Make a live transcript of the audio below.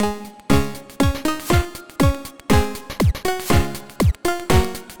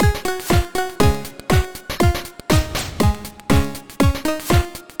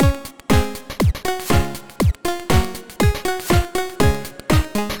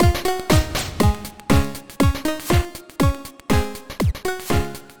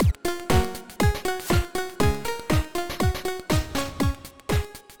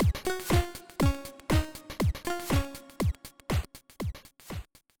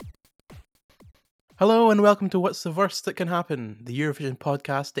Hello and welcome to What's the Worst That Can Happen, the Eurovision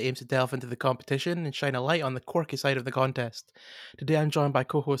podcast that aims to delve into the competition and shine a light on the quirky side of the contest. Today I'm joined by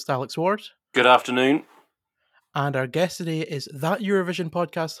co-host Alex Ward, Good afternoon. and our guest today is that Eurovision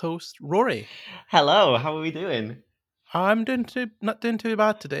podcast host, Rory. Hello, how are we doing? I'm not doing too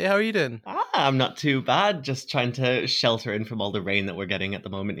bad today. How are you doing? I'm not too bad. Just trying to shelter in from all the rain that we're getting at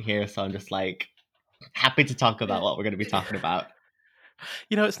the moment here. So I'm just happy to talk about what we're going to be talking about.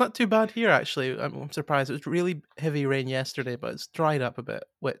 You know, it's not too bad here actually. I'm surprised. It was really heavy rain yesterday, but it's dried up a bit,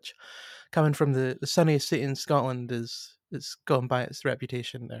 which coming from the sunniest city in Scotland is gone by its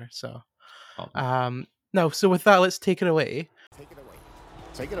reputation there. So no, so with that, let's take it away. Take it away.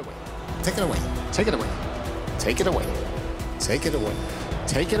 Take it away. Take it away. Take it away. Take it away. Take it away.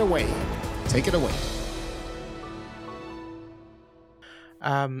 Take it away. Take it away.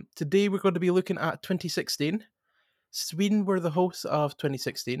 Today we're going to be looking at 2016. Sweden were the hosts of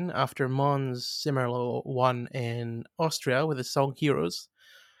 2016 after Måns Zelmerlöw won in Austria with his song Heroes.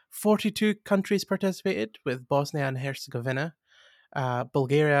 42 countries participated, with Bosnia and Herzegovina,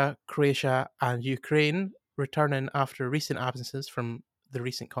 Bulgaria, Croatia, and Ukraine returning after recent absences from the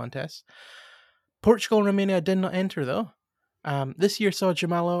recent contests. Portugal and Romania did not enter, though. This year saw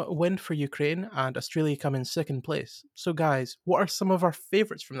Jamala win for Ukraine and Australia come in second place. So, guys, what are some of our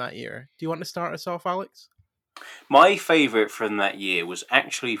favourites from that year? Do you want to start us off, Alex? My favourite from that year was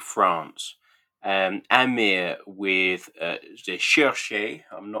actually France. Amir with the Cherche.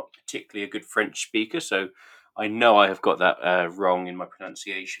 I'm not particularly a good French speaker, so I know I have got that wrong in my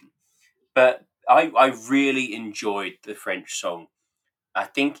pronunciation. But I really enjoyed the French song. I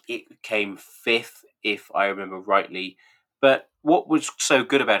think it came fifth, if I remember rightly. But what was so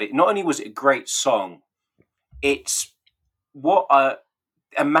good about it, not only was it a great song, it's what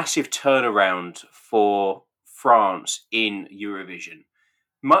a massive turnaround for France in Eurovision.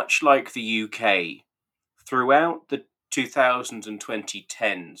 Much like the UK, throughout the 2000s and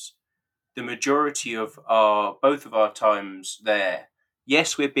 2010s, the majority of both of our times there,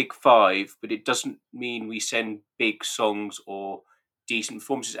 yes, we're Big Five, but it doesn't mean we send big songs or decent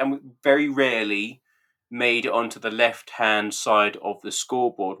performances. And we very rarely made it onto the left-hand side of the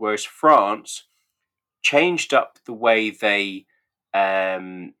scoreboard, whereas France changed up the way they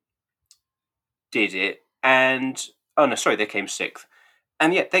did it, and they came sixth,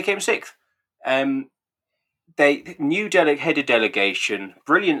 and yet they came sixth. They new head of delegation,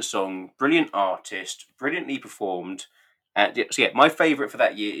 brilliant song, brilliant artist, brilliantly performed. So yeah, my favourite for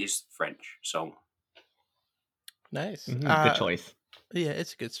that year is French song. Nice, good choice. Yeah,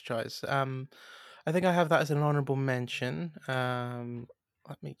 it's a good choice. I think I have that as an honourable mention.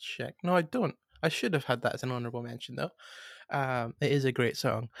 Let me check. No, I don't. I should have had that as an honourable mention, though. It is a great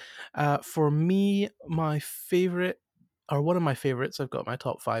song. For me, my favourite, or one of my favourites, I've got my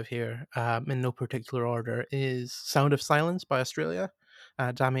top five here, in no particular order, is Sound of Silence by Australia,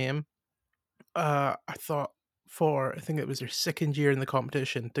 Damien. I thought I think it was their second year in the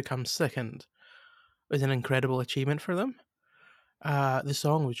competition, to come second was an incredible achievement for them. The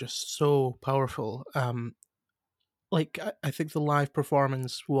song was just so powerful. I think the live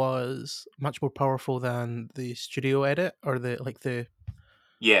performance was much more powerful than the studio edit or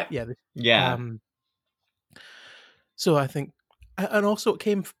Yeah. So I think, and also it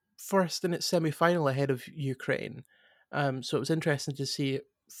came first in its semi-final ahead of Ukraine. So it was interesting to see it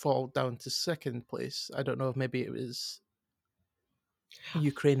fall down to second place. I don't know if maybe it was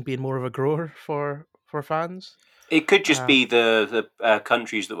Ukraine being more of a grower for fans. It could just be the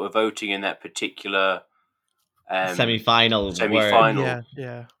countries that were voting in that particular semi-final.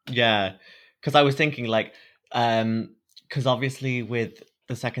 Yeah. Because I was thinking because obviously with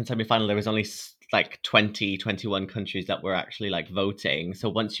the second semi-final there was only 21 countries that were actually voting. So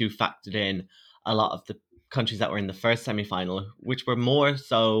once you factored in a lot of the countries that were in the first semi-final, which were more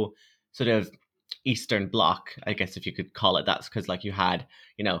so sort of Eastern Bloc, I guess if you could call it that, because you had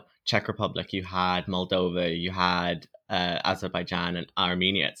Czech Republic, you had Moldova, you had Azerbaijan and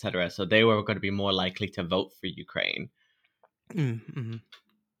Armenia, etc. So they were going to be more likely to vote for Ukraine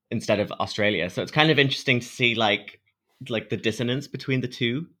instead of Australia. So it's kind of interesting to see the dissonance between the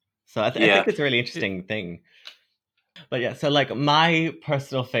two. So I think it's a really interesting thing. But yeah, so my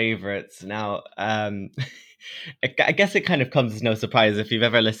personal favorites now, I guess it kind of comes as no surprise if you've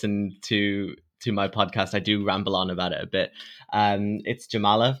ever listened to my podcast. I do ramble on about it a bit. It's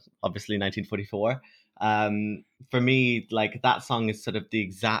Jamala, obviously 1944. For me, that song is sort of the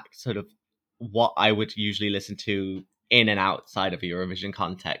exact sort of what I would usually listen to in and outside of a Eurovision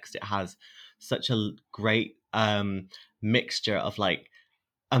context. It has such a great mixture of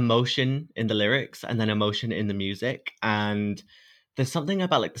emotion in the lyrics and then emotion in the music, and there's something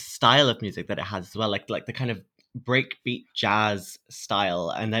about like the style of music that it has as well, like the kind of breakbeat jazz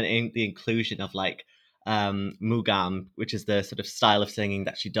style, and then in the inclusion of like mugam, which is the sort of style of singing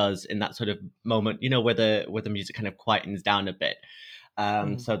that she does in that sort of moment, you know, where the music kind of quietens down a bit.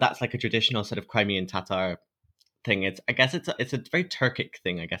 So that's like a traditional sort of Crimean Tatar thing. I guess it's a very Turkic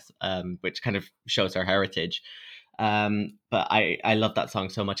thing, I guess, which kind of shows her heritage. But I love that song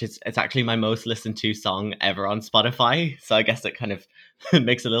so much. It's actually my most listened to song ever on Spotify, so I guess it kind of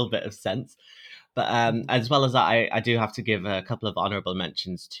makes a little bit of sense. But as well as that, I do have to give a couple of honorable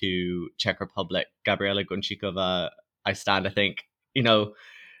mentions to Czech Republic, Gabriela Gunčíková, I Stand. I think, you know,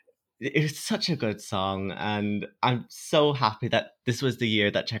 it's such a good song, and I'm so happy that this was the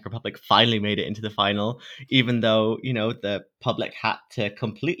year that Czech Republic finally made it into the final, even though, you know, the public had to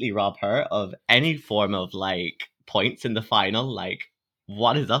completely rob her of any form of like points in the final. Like,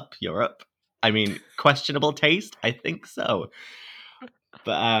 what is up, Europe? I mean, questionable taste? I think so.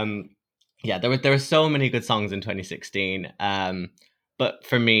 But yeah, there were so many good songs in 2016. But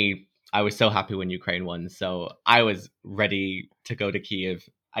for me, I was so happy when Ukraine won, so I was ready to go to Kyiv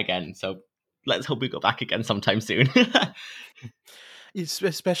again. So let's hope we go back again sometime soon.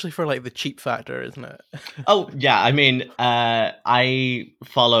 Especially for like the cheap factor, isn't it? Oh yeah, I mean, I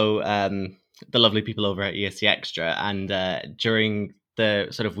follow the lovely people over at ESC Extra, and during the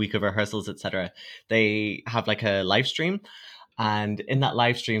sort of week of rehearsals, etc., they have like a live stream. And in that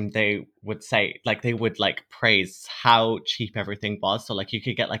live stream, they would say, like, they would like praise how cheap everything was. So like you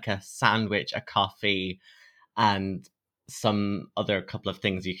could get like a sandwich, a coffee, and some other couple of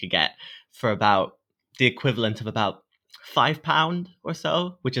things you could get for about the equivalent of about £5 or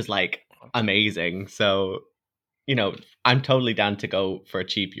so, which is like amazing. So, you know, I'm totally down to go for a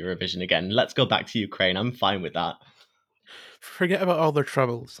cheap Eurovision again. Let's go back to Ukraine. I'm fine with that. Forget about all their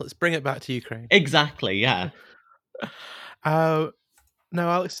troubles. Let's bring it back to Ukraine. Exactly, yeah. Now,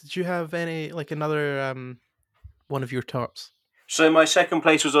 Alex, did you have any, like, another one of your tops? So my second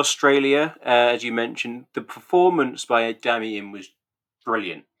place was Australia, as you mentioned. The performance by Damian was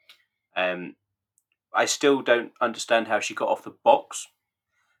brilliant. I still don't understand how she got off the box,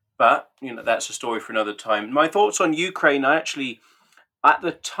 but you know, that's a story for another time. My thoughts on Ukraine, I actually, at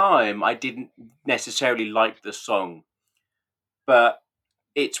the time, I didn't necessarily like the song, but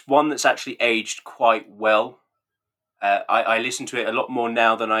it's one that's actually aged quite well. I listen to it a lot more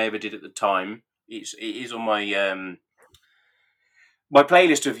now than I ever did at the time. It is on my my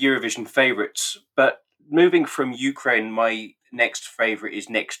playlist of Eurovision favourites. But moving from Ukraine, my next favourite is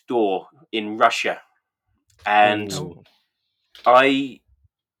Next Door in Russia. And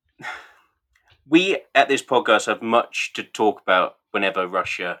we at this podcast have much to talk about whenever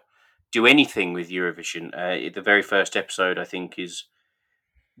Russia do anything with Eurovision. The very first episode, I think, is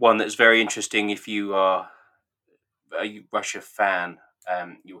one that's very interesting. If you are a Russia fan,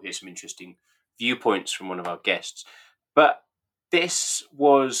 you'll hear some interesting viewpoints from one of our guests. But this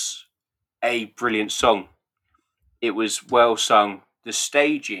was a brilliant song. It was well sung. The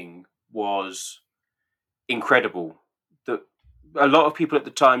staging was incredible. A lot of people at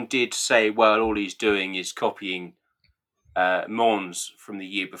the time did say, well, all he's doing is copying Mons from the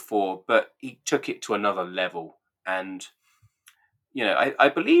year before, but he took it to another level. And, you know, I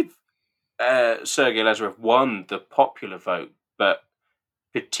believe Sergei Lazarev won the popular vote, but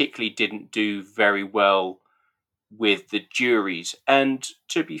particularly didn't do very well with the juries. And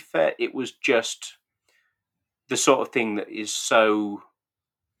to be fair, it was just the sort of thing that is so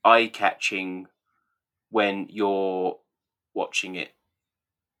eye-catching when you're watching it.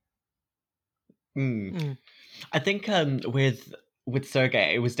 I think with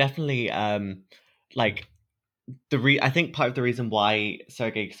Sergei, it was definitely like I think part of the reason why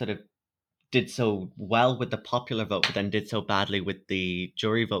Sergei sort of did so well with the popular vote, but then did so badly with the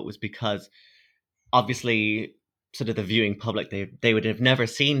jury vote, was because obviously sort of the viewing public, they would have never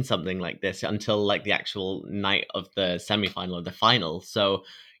seen something like this until like the actual night of the semi-final or the final. So,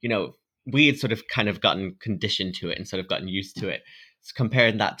 you know, we had sort of kind of gotten conditioned to it and sort of gotten used to it. So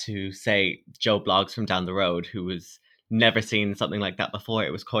comparing that to, say, Joe Bloggs from down the road, who was never seen something like that before,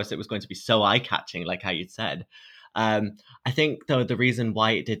 it was going to be so eye-catching, like how you said. I think, though, the reason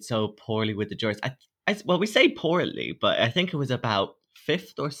why it did so poorly with the juries, well, we say poorly, but I think it was about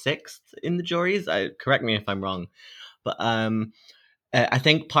 5th or 6th in the juries. Correct me if I'm wrong. But I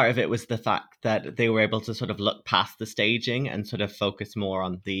think part of it was the fact that they were able to sort of look past the staging and sort of focus more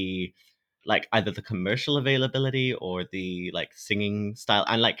on the, like, either the commercial availability or the, like, singing style.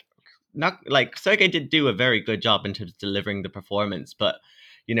 And, like, not like Sergei did do a very good job in terms of delivering the performance, but,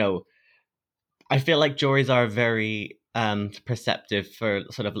 you know, I feel like juries are very perceptive for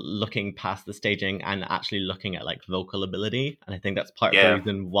sort of looking past the staging and actually looking at like vocal ability. And I think that's part of the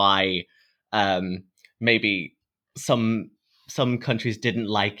reason why maybe some countries didn't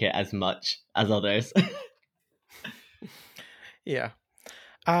like it as much as others. Yeah.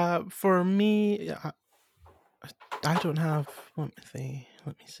 For me, I don't have. Let me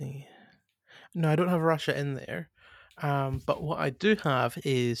see. No, I don't have Russia in there. But what I do have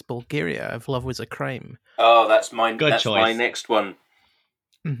is Bulgaria. If Love Was a Crime. Oh, that's mine. Good that's choice. My next one.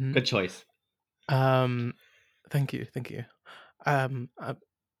 Mm-hmm. Good choice. Thank you.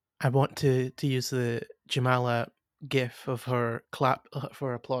 I want to use the Jamala gif of her clap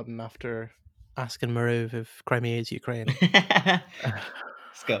for applauding after asking Maruv if Crimea is Ukraine.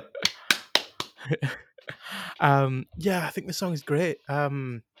 Let's go. Yeah, I think the song is great.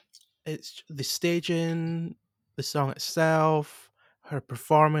 It's the staging, the song itself, her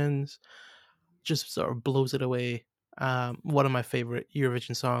performance, just sort of blows it away. One of my favorite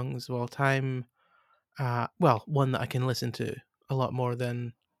Eurovision songs of all time. Well, one that I can listen to a lot more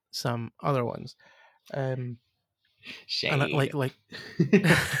than some other ones. Shade. And like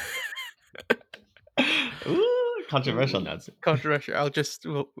Ooh, controversial now. Controversial.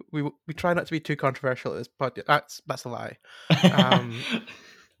 We try not to be too controversial at this podcast. That's a lie.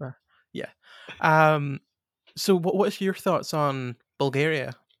 Yeah. So what's your thoughts on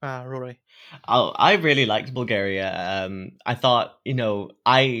Bulgaria, Rory? Oh, I really liked Bulgaria. I thought,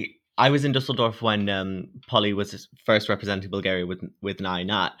 I was in Dusseldorf when Polly was first representing Bulgaria with Nai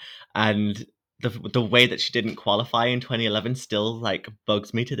Nat, and the way that she didn't qualify in 2011 still like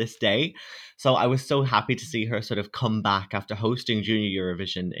bugs me to this day. So I was so happy to see her sort of come back after hosting Junior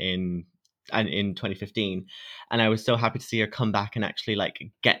Eurovision in 2015, and I was so happy to see her come back and actually like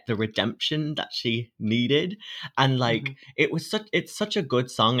get the redemption that she needed. And like it's such a good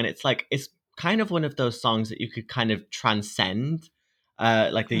song, and it's kind of one of those songs that you could kind of transcend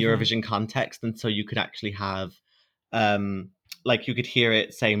like the Eurovision context, and so you could actually have like you could hear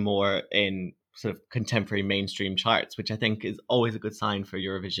it say more in sort of contemporary mainstream charts, which I think is always a good sign for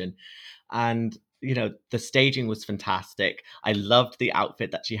Eurovision. And the staging was fantastic. I loved the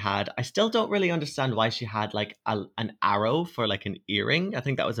outfit that she had. I still don't really understand why she had like an arrow for like an earring. I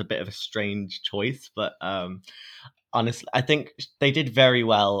think that was a bit of a strange choice, but honestly, I think they did very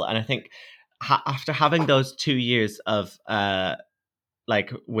well. And I think after having those 2 years of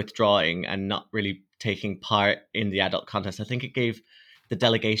like withdrawing and not really taking part in the adult contest, I think it gave the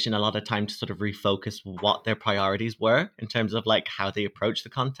delegation a lot of time to sort of refocus what their priorities were in terms of like how they approach the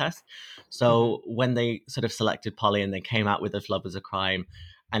contest. So when they sort of selected Polly and they came out with If Love Was a Crime,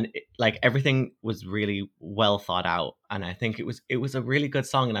 and like everything was really well thought out, and I think it was a really good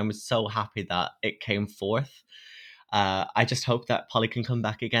song, and I was so happy that it came forth. I just hope that Polly can come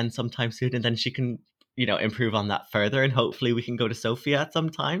back again sometime soon, and then she can improve on that further, and hopefully we can go to Sofia at some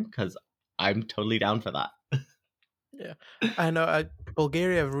time, because I'm totally down for that. Yeah, I know.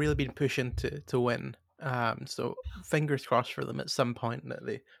 Bulgaria have really been pushing to win. So fingers crossed for them at some point that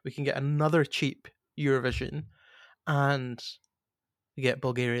we can get another cheap Eurovision, and get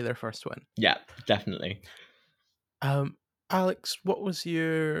Bulgaria their first win. Yeah, definitely. Alex, what was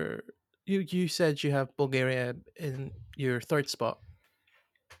your? You said you have Bulgaria in your third spot.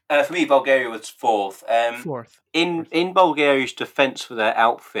 For me, Bulgaria was fourth. Fourth. In Bulgaria's defense for their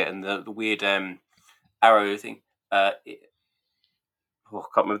outfit and the weird arrow thing. I can't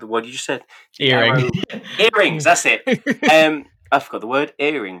remember the word you just said. Earrings. That's it. I forgot the word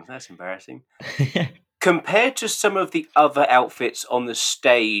earrings. That's embarrassing. Compared to some of the other outfits on the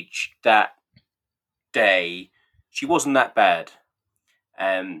stage that day, she wasn't that bad.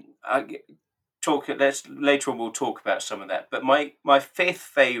 Later on we'll talk about some of that. But my fifth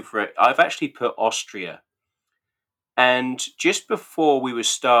favourite, I've actually put Austria. And just before we were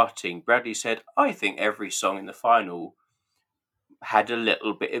starting, Bradley said, I think every song in the final had a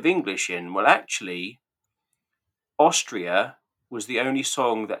little bit of English in. Well, actually, Austria was the only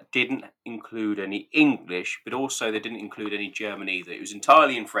song that didn't include any English, but also they didn't include any German either. It was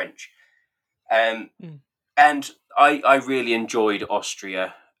entirely in French. And I really enjoyed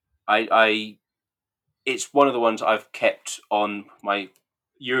Austria. It's one of the ones I've kept on my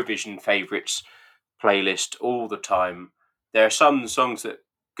Eurovision favourites playlist all the time. There are some songs that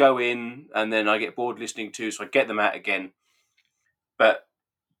go in and then I get bored listening to, so I get them out again. But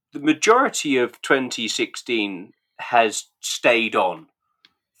the majority of 2016 has stayed on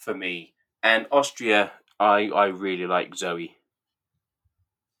for me. And Austria, I really like Zoe.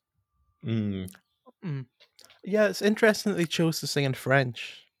 Yeah, it's interesting that they chose to sing in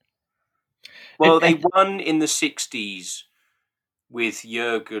French. Well, they won in the 60s with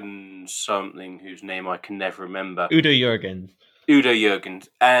Jürgen something, whose name I can never remember. Udo Jürgens. Udo Jürgens.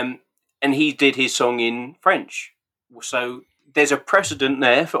 And he did his song in French. So there's a precedent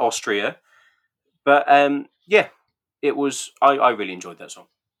there for Austria. But yeah, it was. I really enjoyed that song.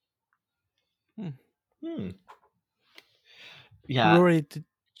 Yeah. Rory,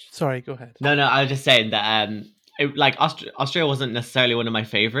 sorry, go ahead. No, I was just saying that Austria wasn't necessarily one of my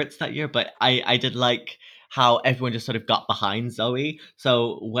favorites that year, but I did like how everyone just sort of got behind Zoe.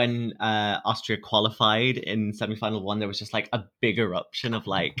 So when Austria qualified in semi-final 1, there was just like a big eruption of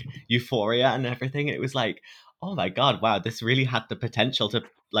like euphoria and everything. It was like, oh my god, wow, this really had the potential to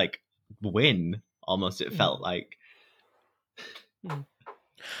like win. Almost, it felt like.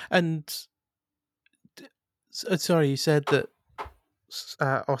 And sorry, you said that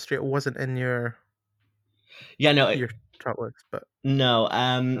Austria wasn't in your your top list, but no.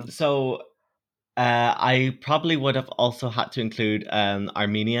 So I probably would have also had to include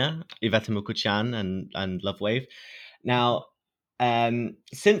Armenia, Iveta Mukuchyan, and Love Wave. Now,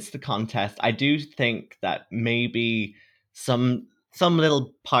 since the contest, I do think that maybe some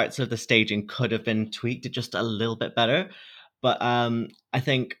little parts of the staging could have been tweaked just a little bit better. But I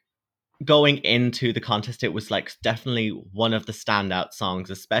think going into the contest, it was like definitely one of the standout songs,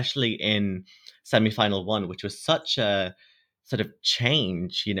 especially in semi-final 1, which was such a sort of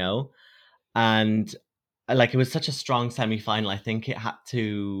change, you know? And like it was such a strong semi-final. I think it had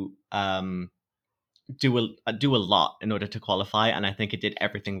to do a lot in order to qualify, and I think it did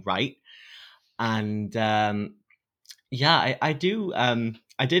everything right. And yeah, I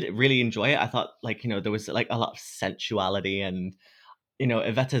did really enjoy it. I thought like, you know, there was like a lot of sensuality, and you know,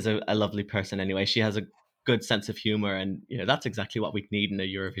 Iveta's a lovely person anyway. She has a good sense of humor, and you know, that's exactly what we need in a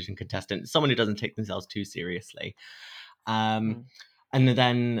Eurovision contestant, someone who doesn't take themselves too seriously. And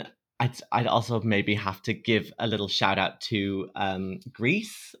then I'd also maybe have to give a little shout out to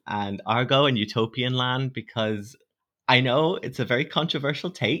Greece and Argo and Utopian Land, because I know it's a very controversial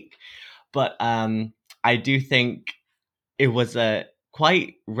take, but I do think it was a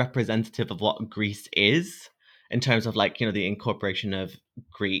quite representative of what Greece is, in terms of like, you know, the incorporation of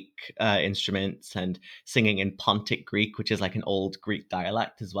Greek instruments and singing in Pontic Greek, which is like an old Greek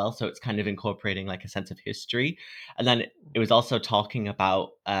dialect as well. So it's kind of incorporating like a sense of history. And then it was also talking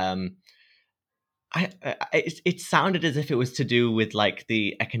about, it sounded as if it was to do with like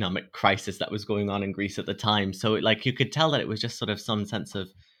the economic crisis that was going on in Greece at the time. So like you could tell that it was just sort of some sense of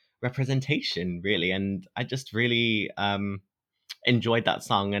representation, really. And I just really enjoyed that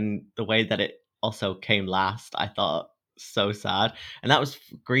song, and the way that it also came last, I thought so sad. And that was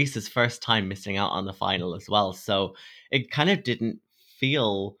Greece's first time missing out on the final as well, so it kind of didn't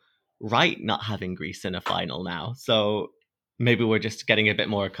feel right not having Greece in a final now. So maybe we're just getting a bit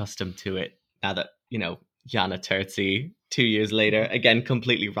more accustomed to it now that, you know, Jana Terzi 2 years later, again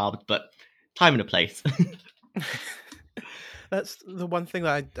completely robbed, but time and a place. That's the one thing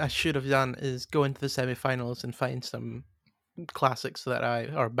that I should have done, is go into the semi-finals and find some classics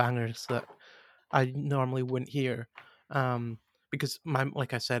or bangers that I normally wouldn't hear, because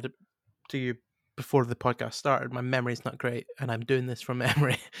like I said to you before the podcast started, my memory's not great, and I'm doing this from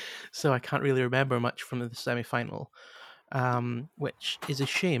memory, so I can't really remember much from the semi-final, which is a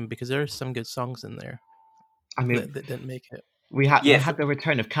shame, because there are some good songs in there. I mean, that didn't make it. We had the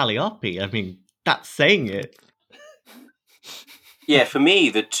return of Calliope. I mean, that's saying it. Yeah, for me,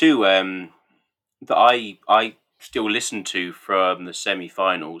 the two that I still listen to from the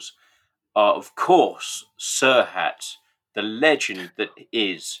semi-finals are, of course, Serhat, the legend that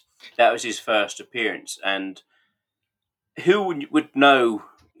is. That was his first appearance, and who would know,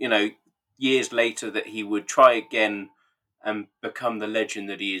 you know, years later, that he would try again and become the legend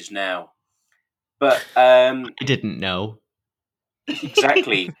that he is now. But I didn't know.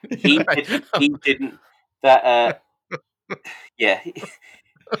 Exactly. He didn't. That yeah.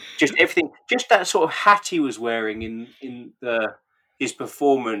 Just everything, just that sort of hat he was wearing in his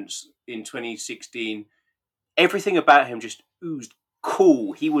performance in 2016. Everything about him just oozed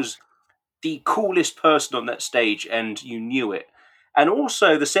cool. He was the coolest person on that stage, and you knew it. And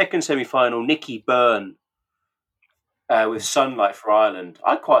also the second semi-final, Nicky Byrne with "Sunlight for Ireland."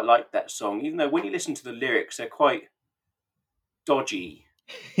 I quite like that song, even though when you listen to the lyrics, they're quite dodgy.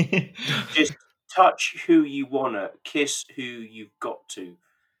 Just touch who you wanna, kiss who you've got to.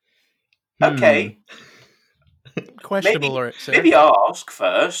 Okay. Questionable lyrics. Maybe ask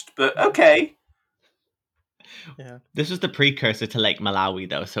first, but okay. Yeah. This was the precursor to Lake Malawi,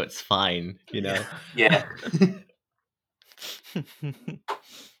 though, so it's fine, you know. Yeah.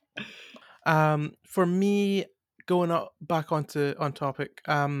 For me, going back on topic,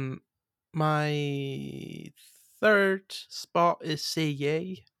 my third spot is Say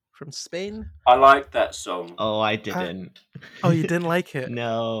Yay from Spain. I like that song. Oh, I didn't. Oh, you didn't like it?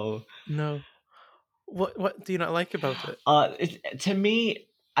 No. No. What do you not like about it? To me,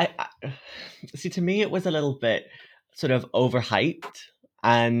 to me, it was a little bit sort of overhyped,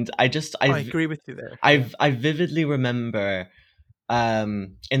 and I agree with you there. I vividly remember,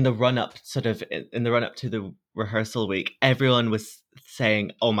 in the run up to the rehearsal week, everyone was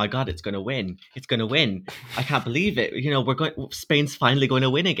saying, "Oh my God, it's going to win! It's going to win! I can't believe it! Spain's finally going to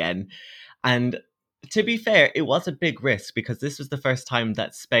win again!" And to be fair, it was a big risk because this was the first time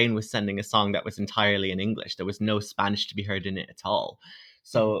that Spain was sending a song that was entirely in English. There was no Spanish to be heard in it at all.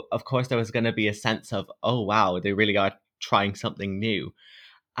 So, of course, there was going to be a sense of, oh, wow, they really are trying something new.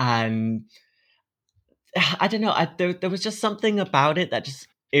 And I don't know, there was just something about it that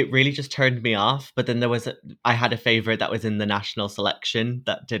it really just turned me off. But then I had a favorite that was in the national selection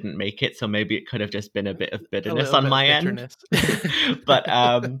that didn't make it. So maybe it could have just been a bit of bitterness on my end. But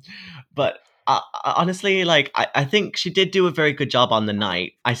honestly, like, I think she did do a very good job on the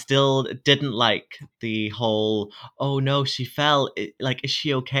night. I still didn't like the whole, oh no, she fell. Like, is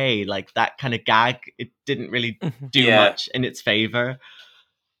she okay? Like, that kind of gag, it didn't really do much in its favor.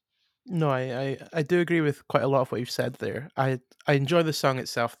 No, I do agree with quite a lot of what you've said there. I enjoy the song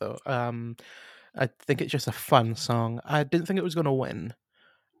itself, though. I think it's just a fun song. I didn't think it was going to win.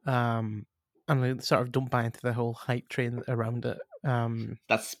 And I sort of don't buy into the whole hype train around it.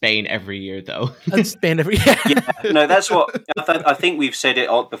 That's Spain every year, though. That's Spain every year. No, that's what I think we've said it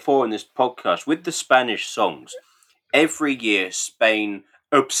before in this podcast. With the Spanish songs, every year Spain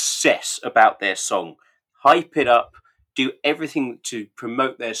obsess about their song, hype it up, do everything to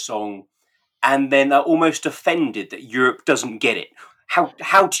promote their song, and then are almost offended that Europe doesn't get it.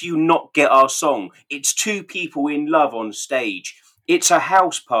 How do you not get our song? It's two people in love on stage. It's a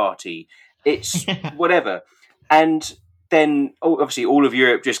house party. It's whatever. And then obviously all of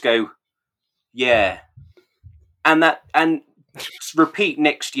Europe just go, yeah. And repeat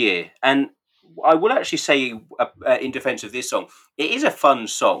next year. And I will actually say, in defense of this song, it is a fun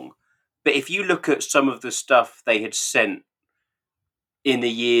song. But if you look at some of the stuff they had sent in the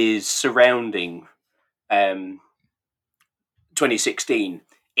years surrounding 2016,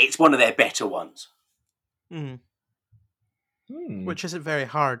 it's one of their better ones. Which isn't very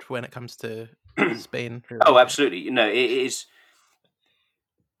hard when it comes to Spain. Really. Oh, absolutely. No, it is.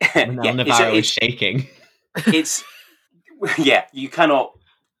 Navarro is shaking. It's you cannot.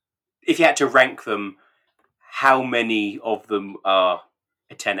 If you had to rank them, how many of them are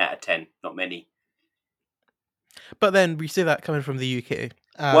a 10 out of 10? Not many. But then we say that coming from the UK.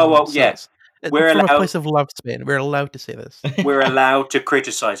 Yes. We're from a place of love, Spain. We're allowed to say this. We're allowed to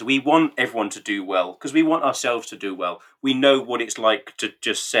criticise. We want everyone to do well because we want ourselves to do well. We know what it's like to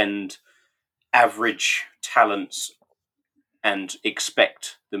just send average talents and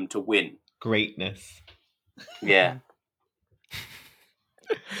expect them to win. Greatness. Yeah.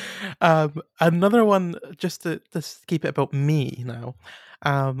 Another one, just to keep it about me now.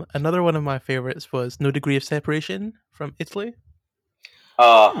 Another one of my favorites was No Degree of Separation from Italy.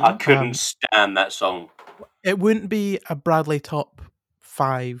 I couldn't stand that song. It wouldn't be a Bradley top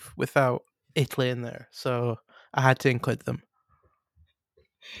 5 without Italy in there, so I had to include them.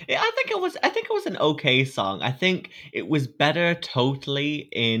 Yeah, I think it was an okay song. I think it was better totally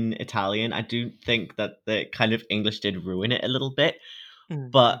in Italian. I do think that the kind of English did ruin it a little bit,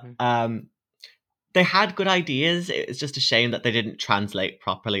 but they had good ideas. It's just a shame that they didn't translate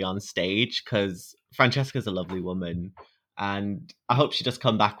properly on stage because Francesca's a lovely woman. And I hope she does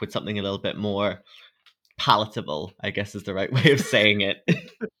come back with something a little bit more palatable, I guess is the right way of saying it.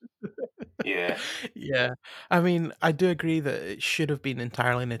 Yeah. I mean, I do agree that it should have been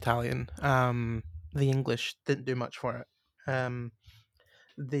entirely in Italian. The English didn't do much for it.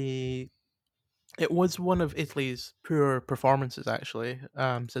 It was one of Italy's poorer performances, actually,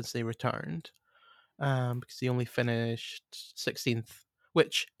 since they returned. Because they only finished 16th,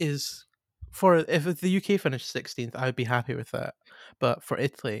 which is... if the UK finished 16th, I would be happy with that. But for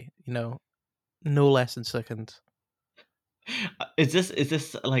Italy, no less than second. Is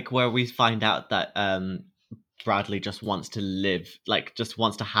this like where we find out that Bradley just wants to live, like just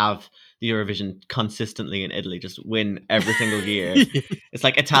wants to have the Eurovision consistently in Italy, just win every single year? It's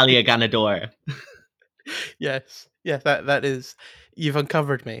like Italia Ganador. Yes, that is. You've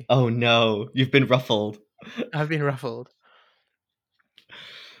uncovered me. Oh no, you've been ruffled. I've been ruffled.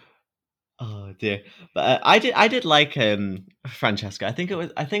 Oh dear, but I did like Francesca.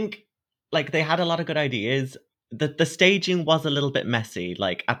 I think like they had a lot of good ideas. The staging was a little bit messy.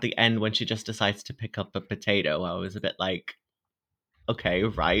 Like at the end when she just decides to pick up a potato, I was a bit like, okay,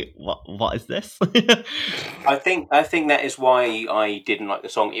 right, what is this? I think that is why I didn't like the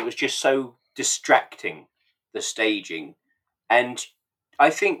song. It was just so distracting, the staging, and I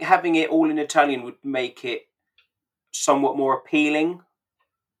think having it all in Italian would make it somewhat more appealing.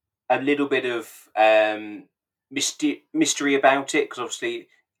 A little bit of mystery about it, because obviously,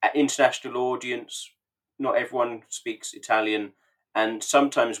 at international audience, not everyone speaks Italian, and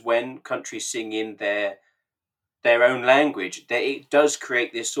sometimes when countries sing in their own language, it does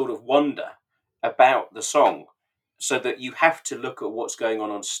create this sort of wonder about the song, so that you have to look at what's going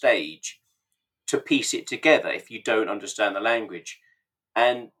on stage to piece it together if you don't understand the language.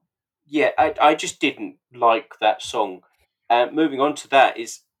 And yeah, I just didn't like that song. Moving on to that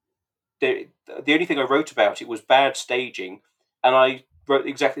is the only thing I wrote about it was bad staging, and I wrote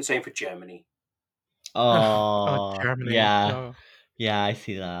exactly the same for Germany. Germany. Yeah. Oh. Yeah, I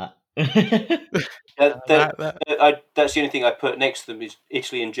see that. That's the only thing I put next to them is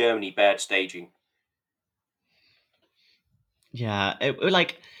Italy and Germany, bad staging. Yeah, it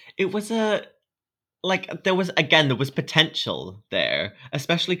was there was potential there,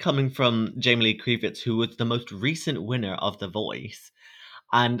 especially coming from Jamie Lee Krivitz, who was the most recent winner of The Voice.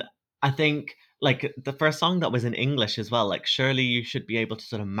 And I think like the first song that was in English as well, like surely you should be able to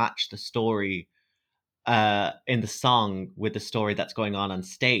sort of match the story in the song with the story that's going on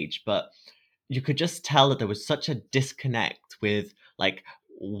stage. But you could just tell that there was such a disconnect with like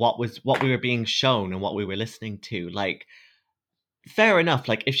what we were being shown and what we were listening to. Like, fair enough,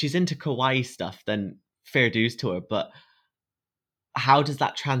 like if she's into kawaii stuff, then fair dues to her, but how does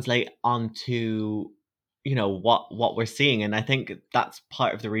that translate onto what we're seeing? And I think that's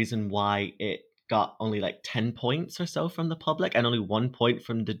part of the reason why it got only like 10 points or so from the public and only 1 point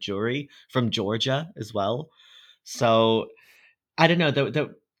from the jury from Georgia as well. So I don't know,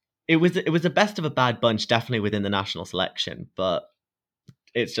 it was the best of a bad bunch, definitely within the national selection, but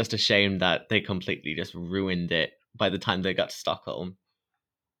it's just a shame that they completely just ruined it by the time they got to Stockholm.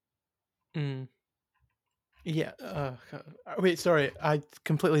 Yeah. Wait, sorry. I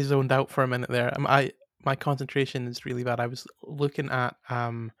completely zoned out for a minute there. My concentration is really bad. I was looking at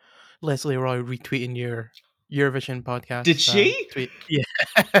Leslie Roy retweeting your Eurovision podcast. Did she? Tweet? Yeah.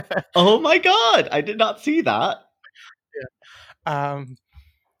 Oh my god! I did not see that. Yeah.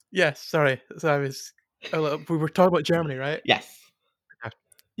 Yes. Sorry. So I was. We were talking about Germany, right? Yes.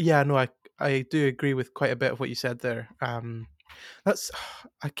 Yeah. No. I do agree with quite a bit of what you said there. That's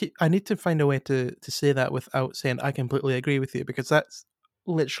I need to find a way to say that without saying I completely agree with you, because that's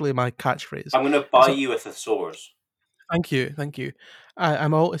literally my catchphrase. I'm going to buy you a thesaurus. Thank you.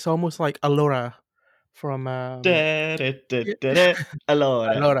 It's almost like Allora from Allora.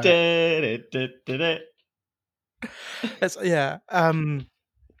 It's yeah.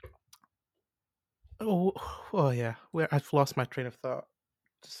 Oh yeah. I've lost my train of thought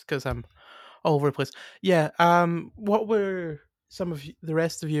just because I'm all over the place. Yeah. What were some of the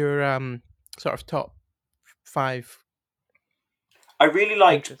rest of your sort of top 5? I really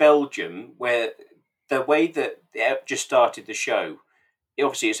liked Belgium, where the way that they just started the show.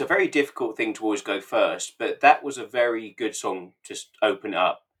 Obviously, it's a very difficult thing to always go first, but that was a very good song to open it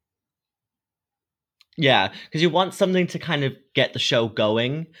up. Yeah, because you want something to kind of get the show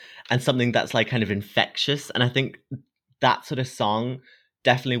going and something that's like kind of infectious. And I think that sort of song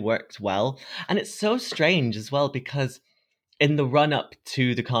definitely worked well. And it's so strange as well, because in the run up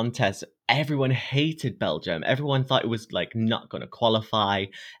to the contest, everyone hated Belgium. Everyone thought it was like not going to qualify.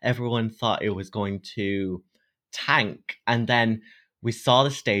 Everyone thought it was going to tank. And then we saw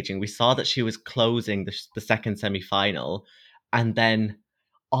the staging. We saw that she was closing the second semi-final. And then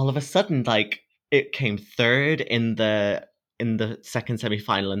all of a sudden, like, it came third in the second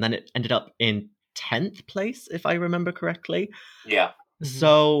semi-final, and then it ended up in 10th place, if I remember correctly. Yeah.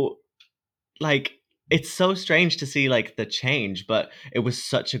 So, like, it's so strange to see like the change, but it was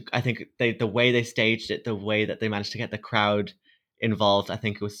I think the way they staged it, the way that they managed to get the crowd involved, I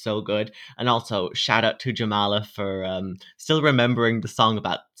think it was so good. And also shout out to Jamala for still remembering the song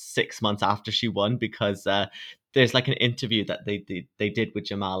about 6 months after she won, because there's like an interview that they did with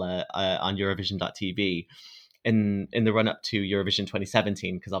Jamala on Eurovision.tv in the run up to Eurovision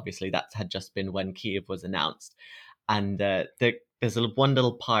 2017, because obviously that had just been when Kyiv was announced. And there's one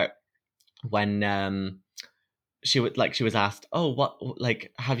little part when she was asked, "Oh, what,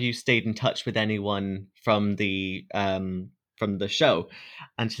 like, have you stayed in touch with anyone from the show?"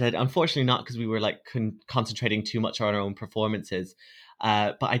 And she said, "Unfortunately not, because we were like concentrating too much on our own performances.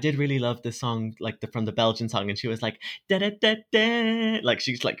 But I did really love the song, like from the Belgian song." And she was like, "Da da da da," like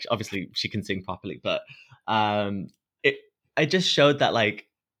she's like, obviously she can sing properly, but it just showed that like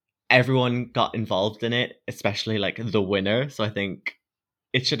everyone got involved in it, especially like the winner. So I think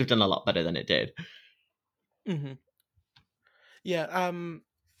it should have done a lot better than it did. Mm-hmm. Yeah,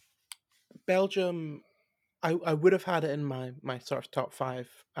 Belgium, I would have had it in my sort of top 5.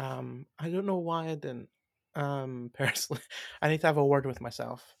 I don't know why I didn't. Personally, I need to have a word with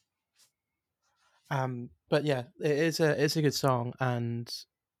myself. But yeah, it's a good song, and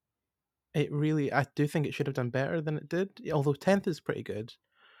I do think it should have done better than it did. Although 10th is pretty good.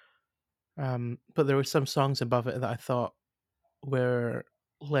 But there were some songs above it that I thought were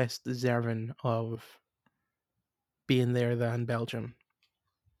less deserving of being there than Belgium.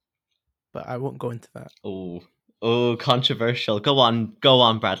 But I won't go into that. Oh, controversial. Go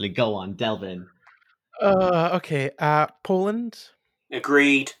on, Bradley. Go on, delve in. Okay. Poland.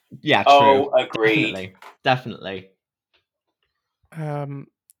 Agreed. Yeah, true. Oh, agreed. Definitely.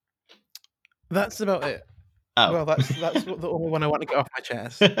 That's about it. Oh. Well, that's the only one I want to get off my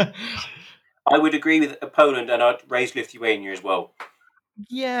chest. I would agree with Poland, and I'd raise Lithuania as well.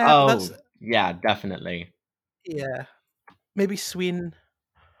 Yeah. Yeah, definitely. Yeah. Maybe Sweden.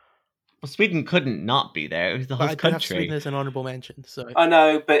 Well, Sweden couldn't not be there. It was the whole country. I do have Sweden as an honourable mention. So I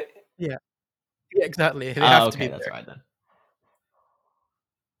know, but yeah, exactly. They have to be that's there. right then.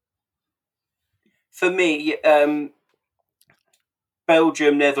 For me,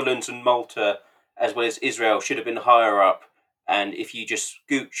 Belgium, Netherlands, and Malta, as well as Israel, should have been higher up. And if you just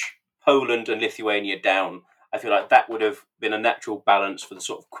scooch Poland and Lithuania down, I feel like that would have been a natural balance for the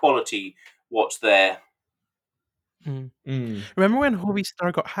sort of quality what's there. Remember when Hovey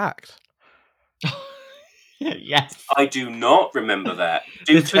Star got hacked? Yes. I do not remember that.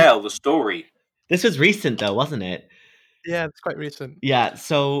 Tell the story. This was recent though, wasn't it? Yeah, it's quite recent. Yeah,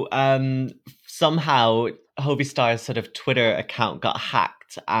 so somehow Hovey Star's sort of Twitter account got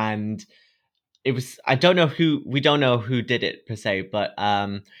hacked, and it was we don't know who did it per se, but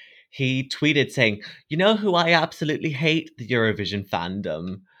he tweeted saying, "You know who I absolutely hate? The Eurovision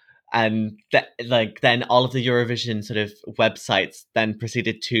fandom." And then all of the Eurovision sort of websites then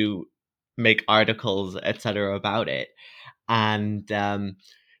proceeded to make articles, etc., about it. And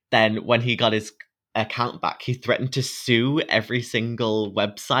then when he got his account back, he threatened to sue every single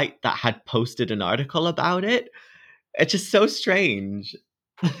website that had posted an article about it. It's just so strange.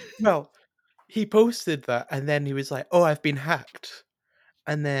 Well, he posted that, and then he was like, "Oh, I've been hacked,"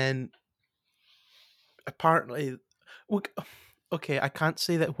 and then apparently, okay, I can't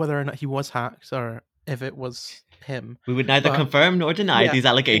say that whether or not he was hacked or if it was him. We would neither confirm nor deny these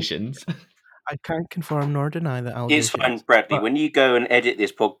allegations. I can't confirm nor deny the allegations. It's fine, Bradley. When you go and edit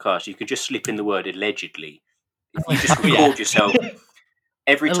this podcast, you could just slip in the word allegedly. If you just record yourself,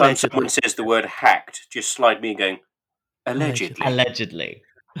 every time someone says the word hacked, just slide me going, allegedly. Allegedly.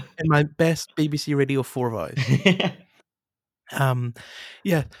 In my best BBC Radio 4 voice.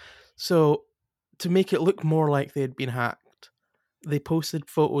 Yeah. So to make it look more like they had been hacked, they posted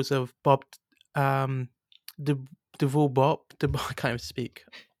photos of Bob DeVoe Bob. I can't even speak.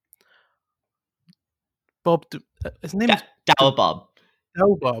 Bob, his name is Dow Bob.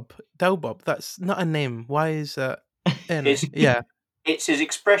 Dow Bob. That's not a name. Why is that? Yeah. It's his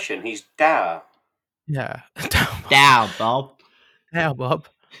expression. He's dour. Yeah. Dow Bob. Dow Bob.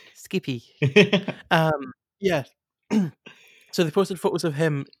 Skippy. Yeah. So they posted photos of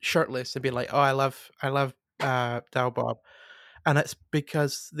him shirtless and being like, "Oh, I love Dow Bob," and it's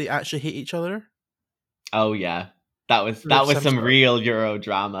because they actually hate each other. Oh yeah, that was some real Euro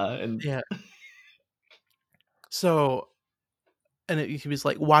drama, and yeah. So, and he was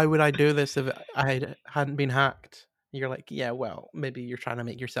like, "Why would I do this if I hadn't been hacked?" And you're like, "Yeah, well, maybe you're trying to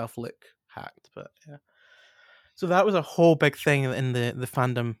make yourself look hacked," but yeah. So that was a whole big thing in the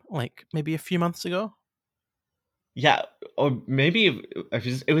fandom, like maybe a few months ago. Yeah, or maybe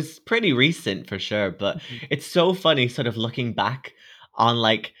it was pretty recent for sure, but it's so funny sort of looking back on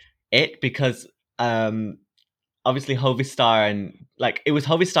like it, because obviously Hovey Star, and like it was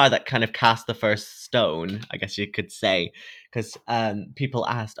Hovey Star that kind of cast the first stone, I guess you could say, because people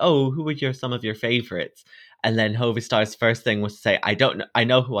asked, "Oh, who were some of your favorites?" And then Hovey Star's first thing was to say, I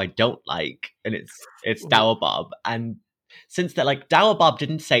know who I don't like, and it's Dow Bob. And since that, like, Dow Bob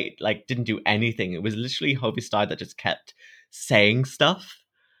didn't do anything. It was literally Hovey Star that just kept saying stuff.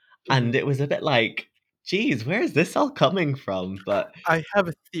 And it was a bit like, geez, where is this all coming from? But I have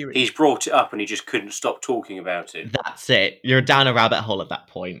a theory. He's brought it up and he just couldn't stop talking about it. That's it. You're down a rabbit hole at that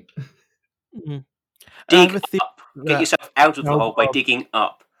point. Dig up. Get yourself out of the hole by digging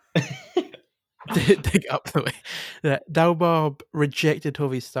up. Dig up the way that Dow Bob rejected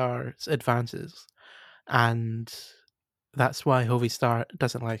Hovey Star's advances, and that's why Hovey Star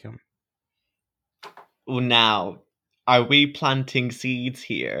doesn't like him. Well, now, are we planting seeds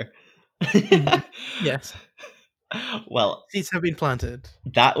here? Yes. Well, Seeds have been planted.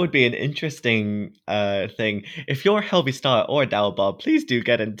 That would be an interesting thing. If you're Helby Star or Dow Bob, please do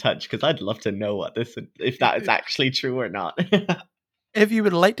get in touch because I'd love to know if that is actually true or not. If you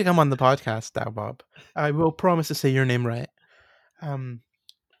would like to come on the podcast, Dow Bob, I will promise to say your name right.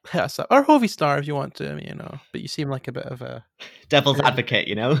 Yes, or Hovey Star if you want to, but you seem like a bit of a devil's advocate,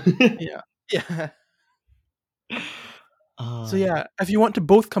 Yeah. So yeah, if you want to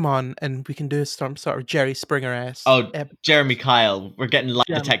both come on and we can do some sort of Jerry Springer-esque. Oh, Jeremy Kyle, we're getting lie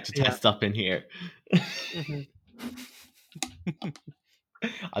detector tests up in here. Mm-hmm.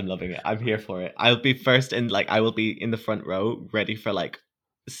 I'm loving it. I'm here for it. I'll be first in I will be in the front row, ready for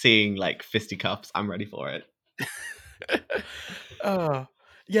seeing fisticuffs. I'm ready for it.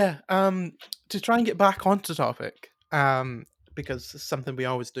 Yeah. To try and get back onto topic, because something we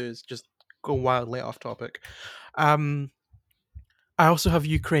always do is just go wildly off topic. I also have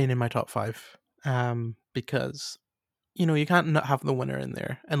Ukraine in my top 5, because you can't not have the winner in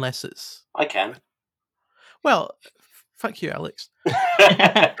there unless it's. I can. Well, fuck you, Alex.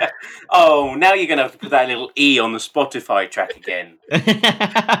 Oh, now you're gonna have to put that little E on the Spotify track again.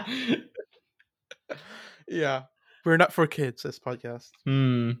 Yeah, we're not for kids. This podcast.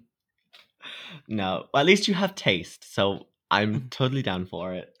 No, well, at least you have taste, so I'm totally down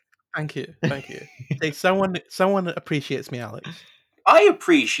for it. Thank you. Hey, someone appreciates me, Alex. I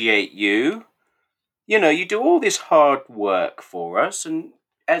appreciate you. You do all this hard work for us, and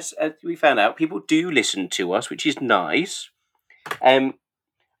as we found out, people do listen to us, which is nice. I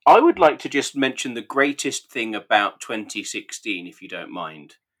would like to just mention the greatest thing about 2016, if you don't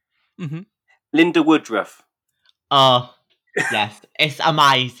mind. Mm-hmm. Linda Woodruff. Oh, yes. It's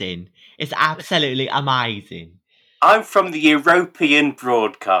amazing. It's absolutely amazing. I'm from the European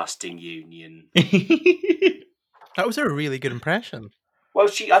Broadcasting Union. That was a really good impression. Well,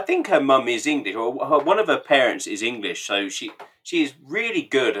 I think her mum is English, or one of her parents is English, so she is really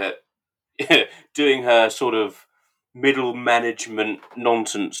good at doing her sort of middle management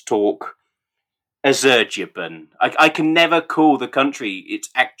nonsense talk. Azerbaijan. I can never call the country its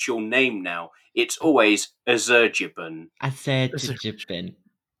actual name now. It's always Azerbaijan. Azerbaijan.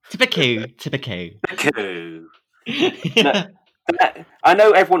 Typical. I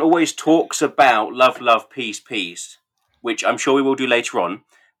know everyone always talks about love, peace, which I'm sure we will do later on,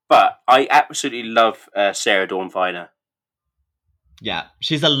 but I absolutely love Sarah Dawn Finer. Yeah,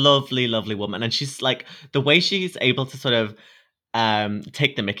 she's a lovely, lovely woman, and she's the way she's able to sort of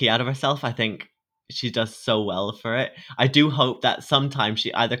take the mickey out of herself, I think she does so well for it. I do hope that sometime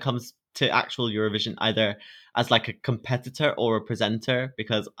she either comes to actual Eurovision either as a competitor or a presenter,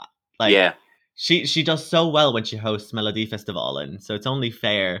 because she does so well when she hosts Melodifestivalen, so it's only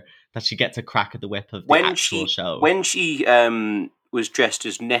fair that she gets a crack at the whip of the actual show. When she was dressed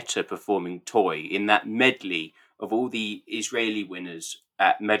as Netta performing Toy in that medley of all the Israeli winners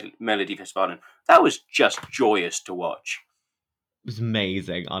at Melodifestivalen, that was just joyous to watch. It was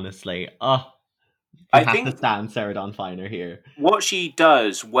amazing, honestly. I have to stand Sarah Dawn Finer here. What she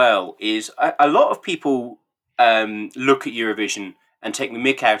does well is a lot of people look at Eurovision and take the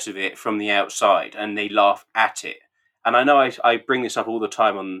mick out of it from the outside, and they laugh at it. And I know I bring this up all the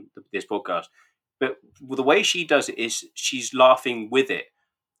time on this podcast, but the way she does it is she's laughing with it.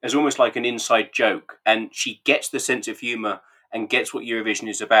 It's almost like an inside joke, and she gets the sense of humour and gets what Eurovision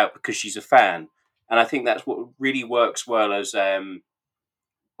is about because she's a fan. And I think that's what really works well as,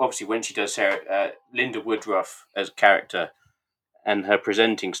 obviously, when she does Linda Woodruff as a character and her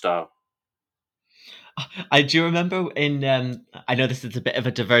presenting style. I do remember in I know this is a bit of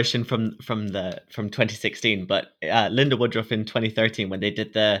a diversion from 2016, but Linda Woodruff in 2013 when they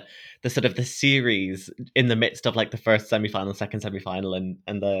did the sort of the series in the midst of the first semi-final, second semi-final, and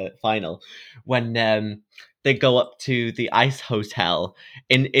the final, when they go up to the ice hotel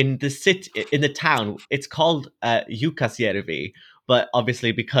in the city, in the town. It's called Jukkasjärvi, but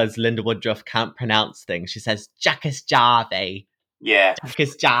obviously because Linda Woodruff can't pronounce things, she says Jukkasjärvi. Yeah,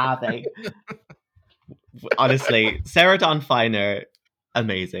 Jukkasjärvi. Honestly, Sarah Dawn Finer,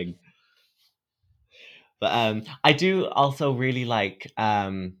 amazing. But I do also really I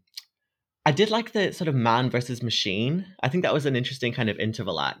did like the sort of man versus machine. I think that was an interesting kind of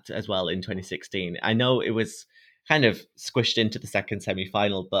interval act as well in 2016. I know it was kind of squished into the second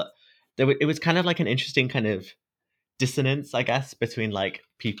semi-final, but it was kind of an interesting kind of dissonance, I guess, between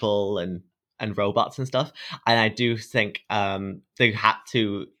people and robots and stuff. And I do think they had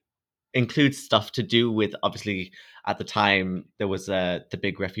to include stuff to do with, obviously, at the time there was the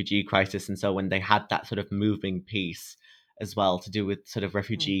big refugee crisis, and so when they had that sort of moving piece as well to do with sort of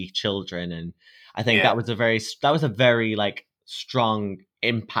refugee children, and I think that was a very strong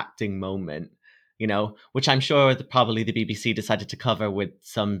impacting moment, you know, which I'm sure probably the BBC decided to cover with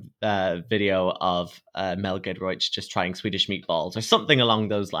some video of Mel Giedroyc just trying Swedish meatballs or something along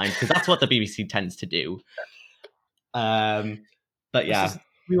those lines, because that's what the BBC tends to do. But yeah.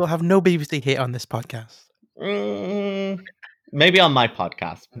 We will have no BBC hate on this podcast. Maybe on my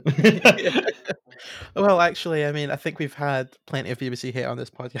podcast. Well, actually, I mean, I think we've had plenty of BBC hate on this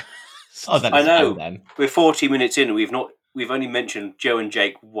podcast. Oh, then I know. fine, then. We're 40 minutes in and we've only mentioned Joe and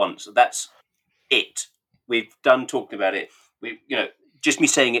Jake once. That's it. We've done talking about it. Just me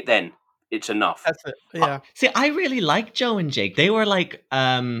saying it then, it's enough. That's it. Yeah. See, I really like Joe and Jake. They were like,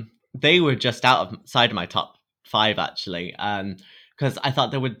 they were just outside of my top 5 actually. Because I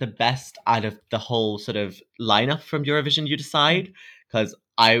thought they were the best out of the whole sort of lineup from Eurovision You Decide. Because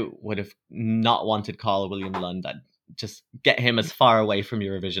I would have not wanted Carl William Lund. I'd just get him as far away from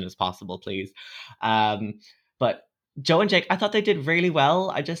Eurovision as possible, please. But Joe and Jake, I thought they did really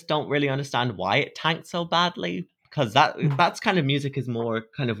well. I just don't really understand why it tanked so badly. Because that's kind of music is more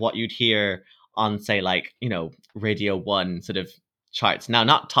kind of what you'd hear on, say, like, you know, Radio 1 sort of charts. Now,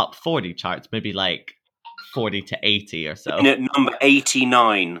 not top 40 charts, maybe like 40 to 80 or so. And at number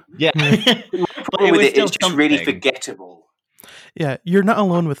 89. Yeah. But it's just really forgettable. Yeah, you're not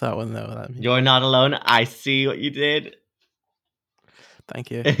alone with that one, though. You're not alone. I see what you did. Thank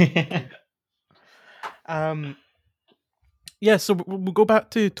you. Yeah, so we'll go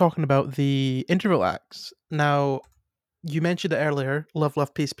back to talking about the interval acts. Now, you mentioned it earlier, Love,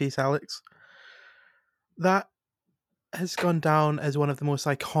 Love, Peace, Peace, Alex. That has gone down as one of the most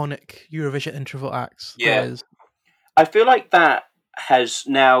iconic Eurovision interval acts. Yeah. I feel like that has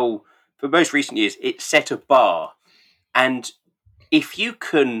now, for most recent years, it set a bar. And if you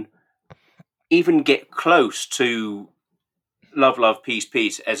can even get close to Love, Love, Peace,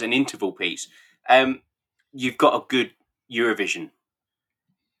 Peace as an interval piece, you've got a good Eurovision.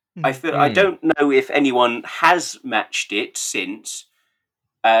 I don't know if anyone has matched it since.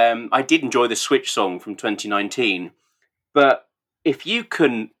 I did enjoy the Switch song from 2019, but if you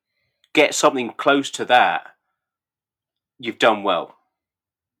can get something close to that, you've done well.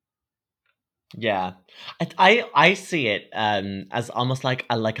 Yeah, I see it as almost like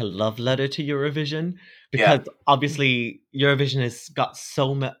a love letter to Eurovision, because obviously Eurovision has got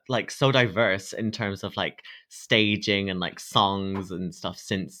so diverse in terms of like staging and like songs and stuff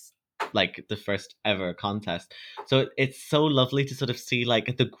since like the first ever contest. So it's so lovely to sort of see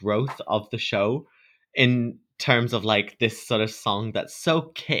like the growth of the show in terms of like this sort of song that's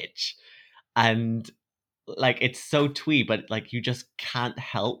so kitsch and like it's so twee, but like you just can't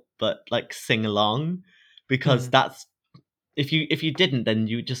help but like sing along, because that's if you didn't, then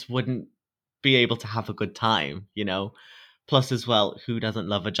you just wouldn't be able to have a good time, you know. Plus as well, who doesn't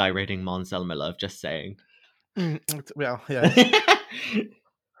love a gyrating Måns Zelmerlöw? Just saying. Well, yeah.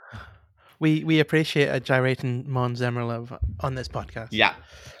 we appreciate a gyrating Måns Zelmerlöw on this podcast. Yeah.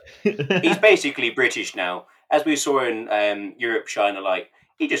 He's basically British now. As we saw in Europe Shine a Light,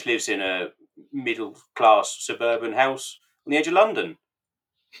 he just lives in a middle-class suburban house on the edge of London.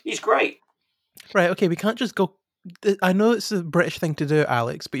 He's great. Right, okay, we can't just go... I know it's a British thing to do,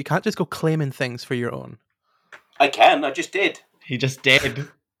 Alex, but you can't just go claiming things for your own. I can, I just did. He just did.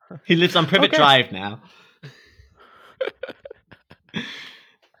 He lives on Privet Drive now.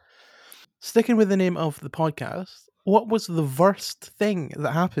 Sticking with the name of the podcast, what was the worst thing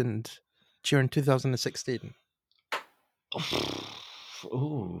that happened during 2016?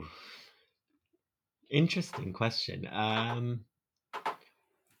 Ooh. Interesting question.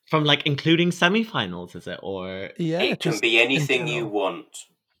 From like including semi-finals, is it? Or yeah, it can be anything you want.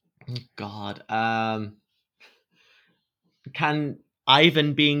 Oh, God. Can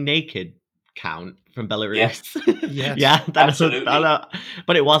Ivan being naked count from Belarus? Yes. Yeah, absolutely.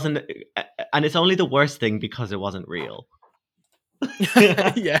 But it wasn't, and it's only the worst thing because it wasn't real.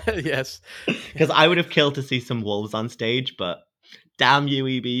 Yeah, yes. Because I would have killed to see some wolves on stage, but damn you,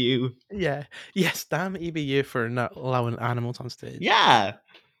 EBU. Yeah, yes, damn EBU for not allowing animals on stage. Yeah.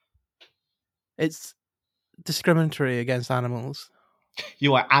 It's discriminatory against animals.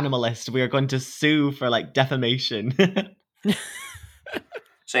 You are animalist. We are going to sue for like defamation.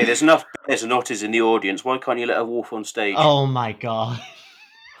 Say, there's enough bears and otters in the audience. Why can't you let a wolf on stage? Oh my God.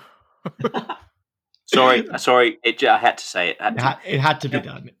 Sorry. I had to say it. It had to be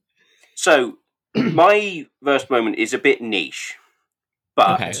done. So, my first moment is a bit niche,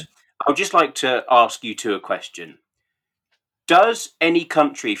 but Okay. I'd just like to ask you two a question. Does any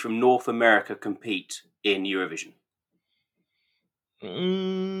country from North America compete in Eurovision?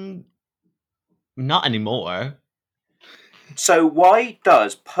 Not anymore. So why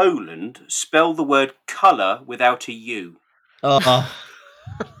does Poland spell the word colour without a U?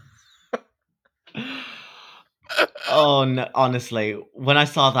 Oh no, honestly, when I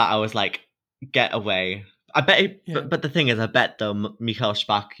saw that, I was like, "Get away!" I bet, but the thing is, I bet though Michael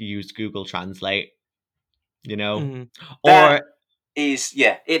Spack used Google Translate. You know, that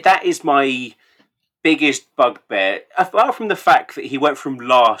is my biggest bugbear. Apart from the fact that he went from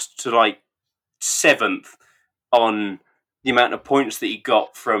last to like 7th on the amount of points that he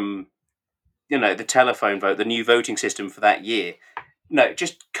got from the telephone vote, the new voting system for that year. No,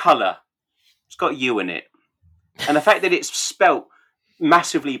 just colour. It's got U in it. And the fact that it's spelt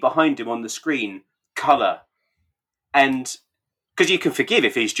massively behind him on the screen, colour. And because you can forgive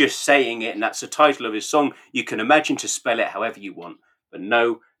if he's just saying it and that's the title of his song, you can imagine to spell it however you want. But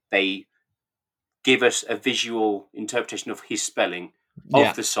no, they give us a visual interpretation of his spelling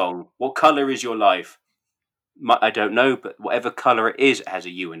of the song. What colour is your life? I don't know, but whatever colour it is, it has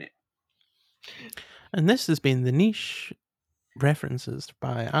a U in it. And this has been the Niche References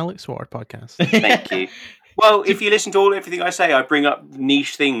by Alex Ward podcast. Thank you. Well, if you listen to everything I say, I bring up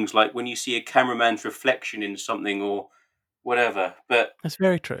niche things like when you see a cameraman's reflection in something or whatever. But that's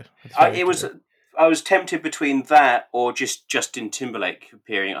very true. I was tempted between that or just Justin Timberlake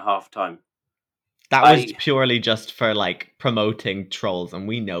appearing at halftime. That was purely just for like promoting Trolls, and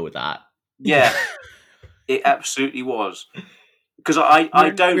we know that. Yeah, it absolutely was. Because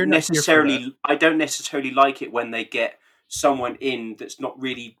I don't necessarily like it when they get someone in that's not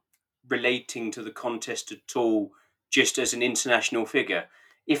really relating to the contest at all, just as an international figure.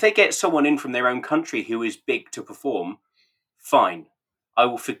 If they get someone in from their own country who is big to perform, fine. I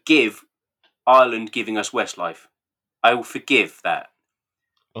will forgive Ireland giving us Westlife. I will forgive that.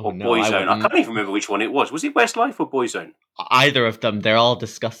 Or Boyzone. I can't even remember which one it was. Was it Westlife or Boyzone? Either of them. They're all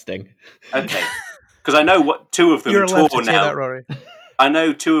disgusting. Okay. Because I know two of them You're tour to now. Say that, Rory. I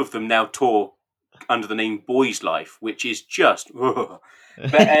know 2 of them now tour under the name Boys Life, which is just. But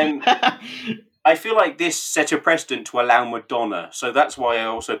I feel like this set a precedent to allow Madonna, so that's why I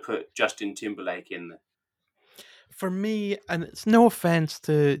also put Justin Timberlake in there. For me, and it's no offense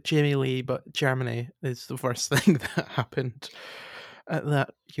to Jamie Lee, but Germany is the worst thing that happened at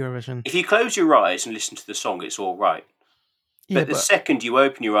that Eurovision. If you close your eyes and listen to the song, it's all right. But the second you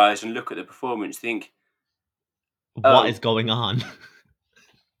open your eyes and look at the performance, think, what is going on?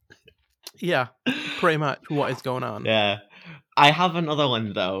 Yeah, pretty much what is going on. Yeah. I have another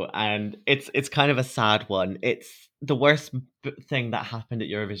one though, and it's kind of a sad one. It's the worst thing that happened at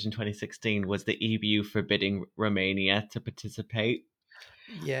Eurovision 2016 was the EBU forbidding Romania to participate.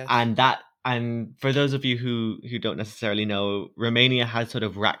 Yes. And for those of you who don't necessarily know, Romania has sort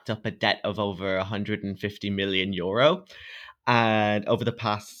of racked up a debt of over 150 million euro. And over the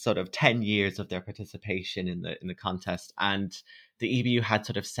past sort of 10 years of their participation in the contest, and the EBU had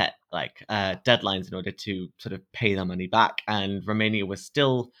sort of set like deadlines in order to sort of pay the money back, and Romania was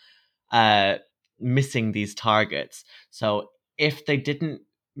still missing these targets. So if they didn't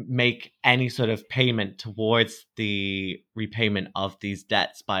make any sort of payment towards the repayment of these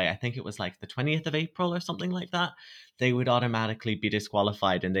debts by, I think it was like the 20th of April or something like that, they would automatically be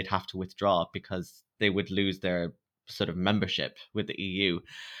disqualified and they'd have to withdraw because they would lose their sort of membership with the EU.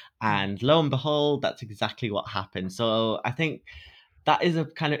 And lo and behold, that's exactly what happened. So I think that is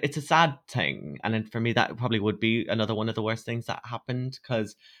it's a sad thing. And then for me, that probably would be another one of the worst things that happened,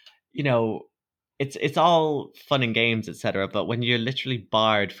 because, it's all fun and games, etc. But when you're literally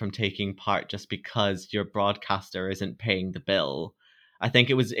barred from taking part just because your broadcaster isn't paying the bill, I think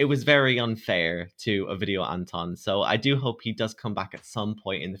it was very unfair to Ovidio Anton. So I do hope he does come back at some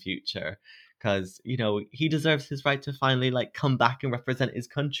point in the future, because he deserves his right to finally come back and represent his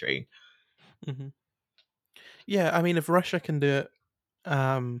country. Mm-hmm. Yeah, I mean, if Russia can do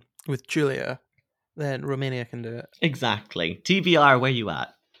it with Julia, then Romania can do it. Exactly. TVR, where you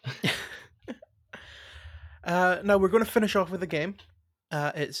at? Now we're going to finish off with a game.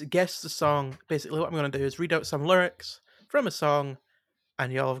 It's Guess the Song. Basically, what I'm going to do is read out some lyrics from a song,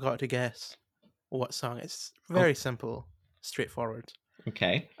 and y'all have got to guess what song. It's very simple, straightforward.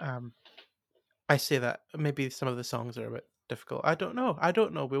 Okay. I say that maybe some of the songs are a bit difficult. I don't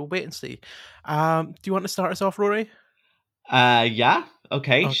know. We'll wait and see. Do you want to start us off, Rory? Yeah.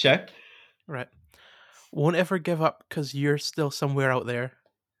 Okay, sure. Right. Won't ever give up because you're still somewhere out there.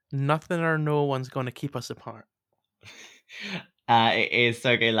 Nothing or no one's going to keep us apart. It is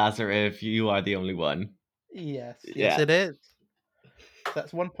Sergei Lazarev, You Are the Only One. Yes, it is.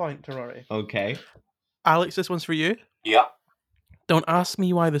 That's 1 point to Rory. Okay. Alex, this one's for you. Yeah. Don't ask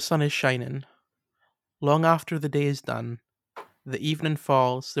me why the sun is shining. Long after the day is done, the evening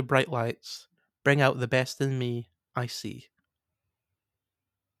falls, the bright lights bring out the best in me, I see.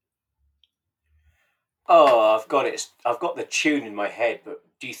 Oh, I've got it. I've got the tune in my head, but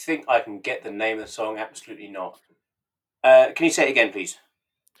do you think I can get the name of the song? Absolutely not. Can you say it again, please?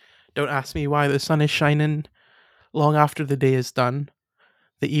 Don't ask me why the sun is shining long after the day is done.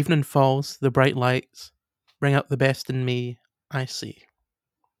 The evening falls, the bright lights bring out the best in me, I see.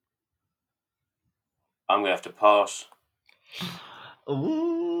 I'm going to have to pass.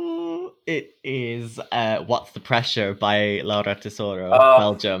 Ooh, it is What's the Pressure by Laura Tesoro,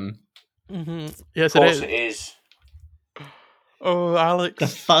 Belgium. Mm-hmm. Yes, of course it is. Oh, Alex. The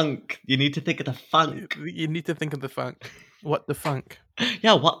funk. You need to think of the funk. You need to think of the funk. What the funk?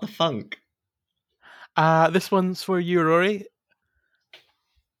 Yeah, what the funk? This one's for you, Rory.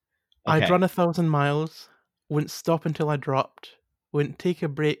 Okay. I'd run 1,000 miles, wouldn't stop until I dropped, wouldn't take a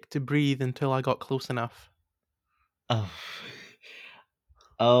break to breathe until I got close enough. I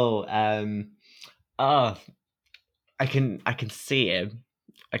can see him.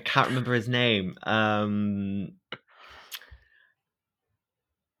 I can't remember his name. I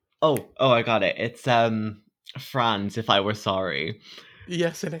got it. It's Franz, If I Were Sorry.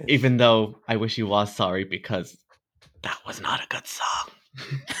 Yes, it is. Even though I wish he was sorry, because that was not a good song.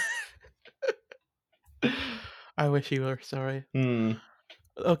 I wish he were sorry.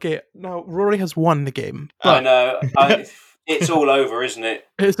 Okay, now Rory has won the game. I know. It's all over, isn't it?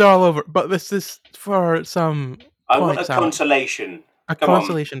 It's all over. But this is for some I want a consolation. A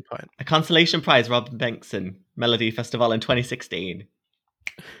consolation point. A consolation prize, Robin Bengtson, Melody Festival in 2016.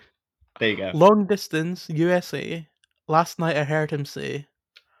 There you go. Long distance, USA. Last night I heard him say,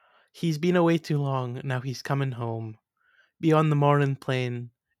 he's been away too long, now he's coming home. Beyond the morning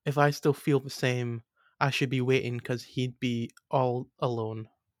plane, if I still feel the same, I should be waiting because he'd be all alone.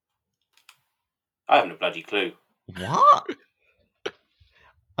 I haven't a bloody clue. What?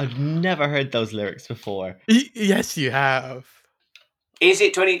 I've never heard those lyrics before. Yes, you have. Is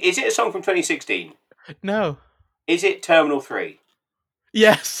it a song from 2016? No. Is it Terminal 3?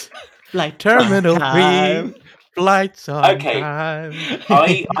 Yes. Like Terminal 3. Flights on time.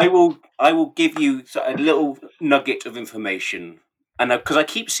 I will give you a little nugget of information, and because I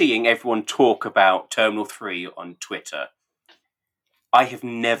keep seeing everyone talk about Terminal 3 on Twitter, I have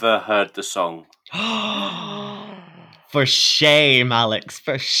never heard the song. For shame, Alex.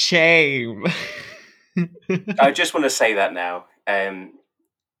 For shame. I just want to say that now,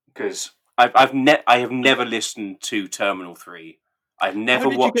 because I have never listened to Terminal 3. I've never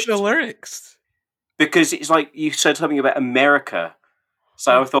watched. How did you get the lyrics? Because it's like you said something about America,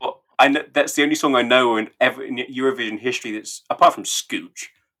 so I thought that's the only song I know in Eurovision history that's, apart from Scooch,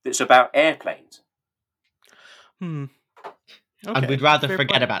 that's about airplanes. Okay. And we'd rather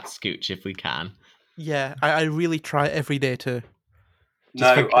forget about Scooch if we can. Yeah, I really try every day to.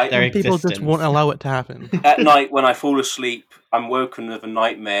 People just won't allow it to happen. At night, when I fall asleep, I'm woken with a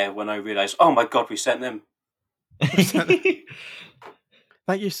nightmare when I realise, oh my God, we sent them.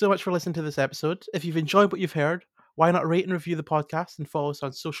 Thank you so much for listening to this episode. If you've enjoyed what you've heard, why not rate and review the podcast and follow us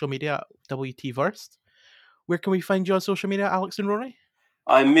on social media at WTVerst. Where can we find you on social media, Alex and Rory?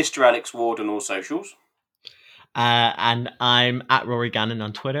 I'm Mr. Alex Ward on all socials. And I'm at Rory Gannon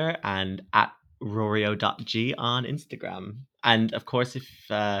on Twitter and at Rorio.g on Instagram. And of course, if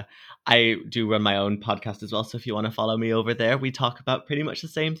I do run my own podcast as well, so if you want to follow me over there, we talk about pretty much the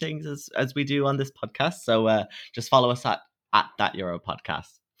same things as we do on this podcast. So just follow us at That Euro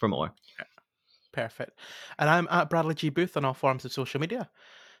Podcast for more. Perfect. And I'm at Bradley G. Booth on all forms of social media.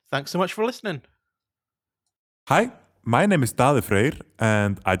 Thanks so much for listening. Hi, my name is Daði Freyr,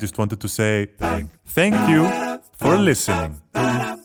 and I just wanted to say thank you for listening.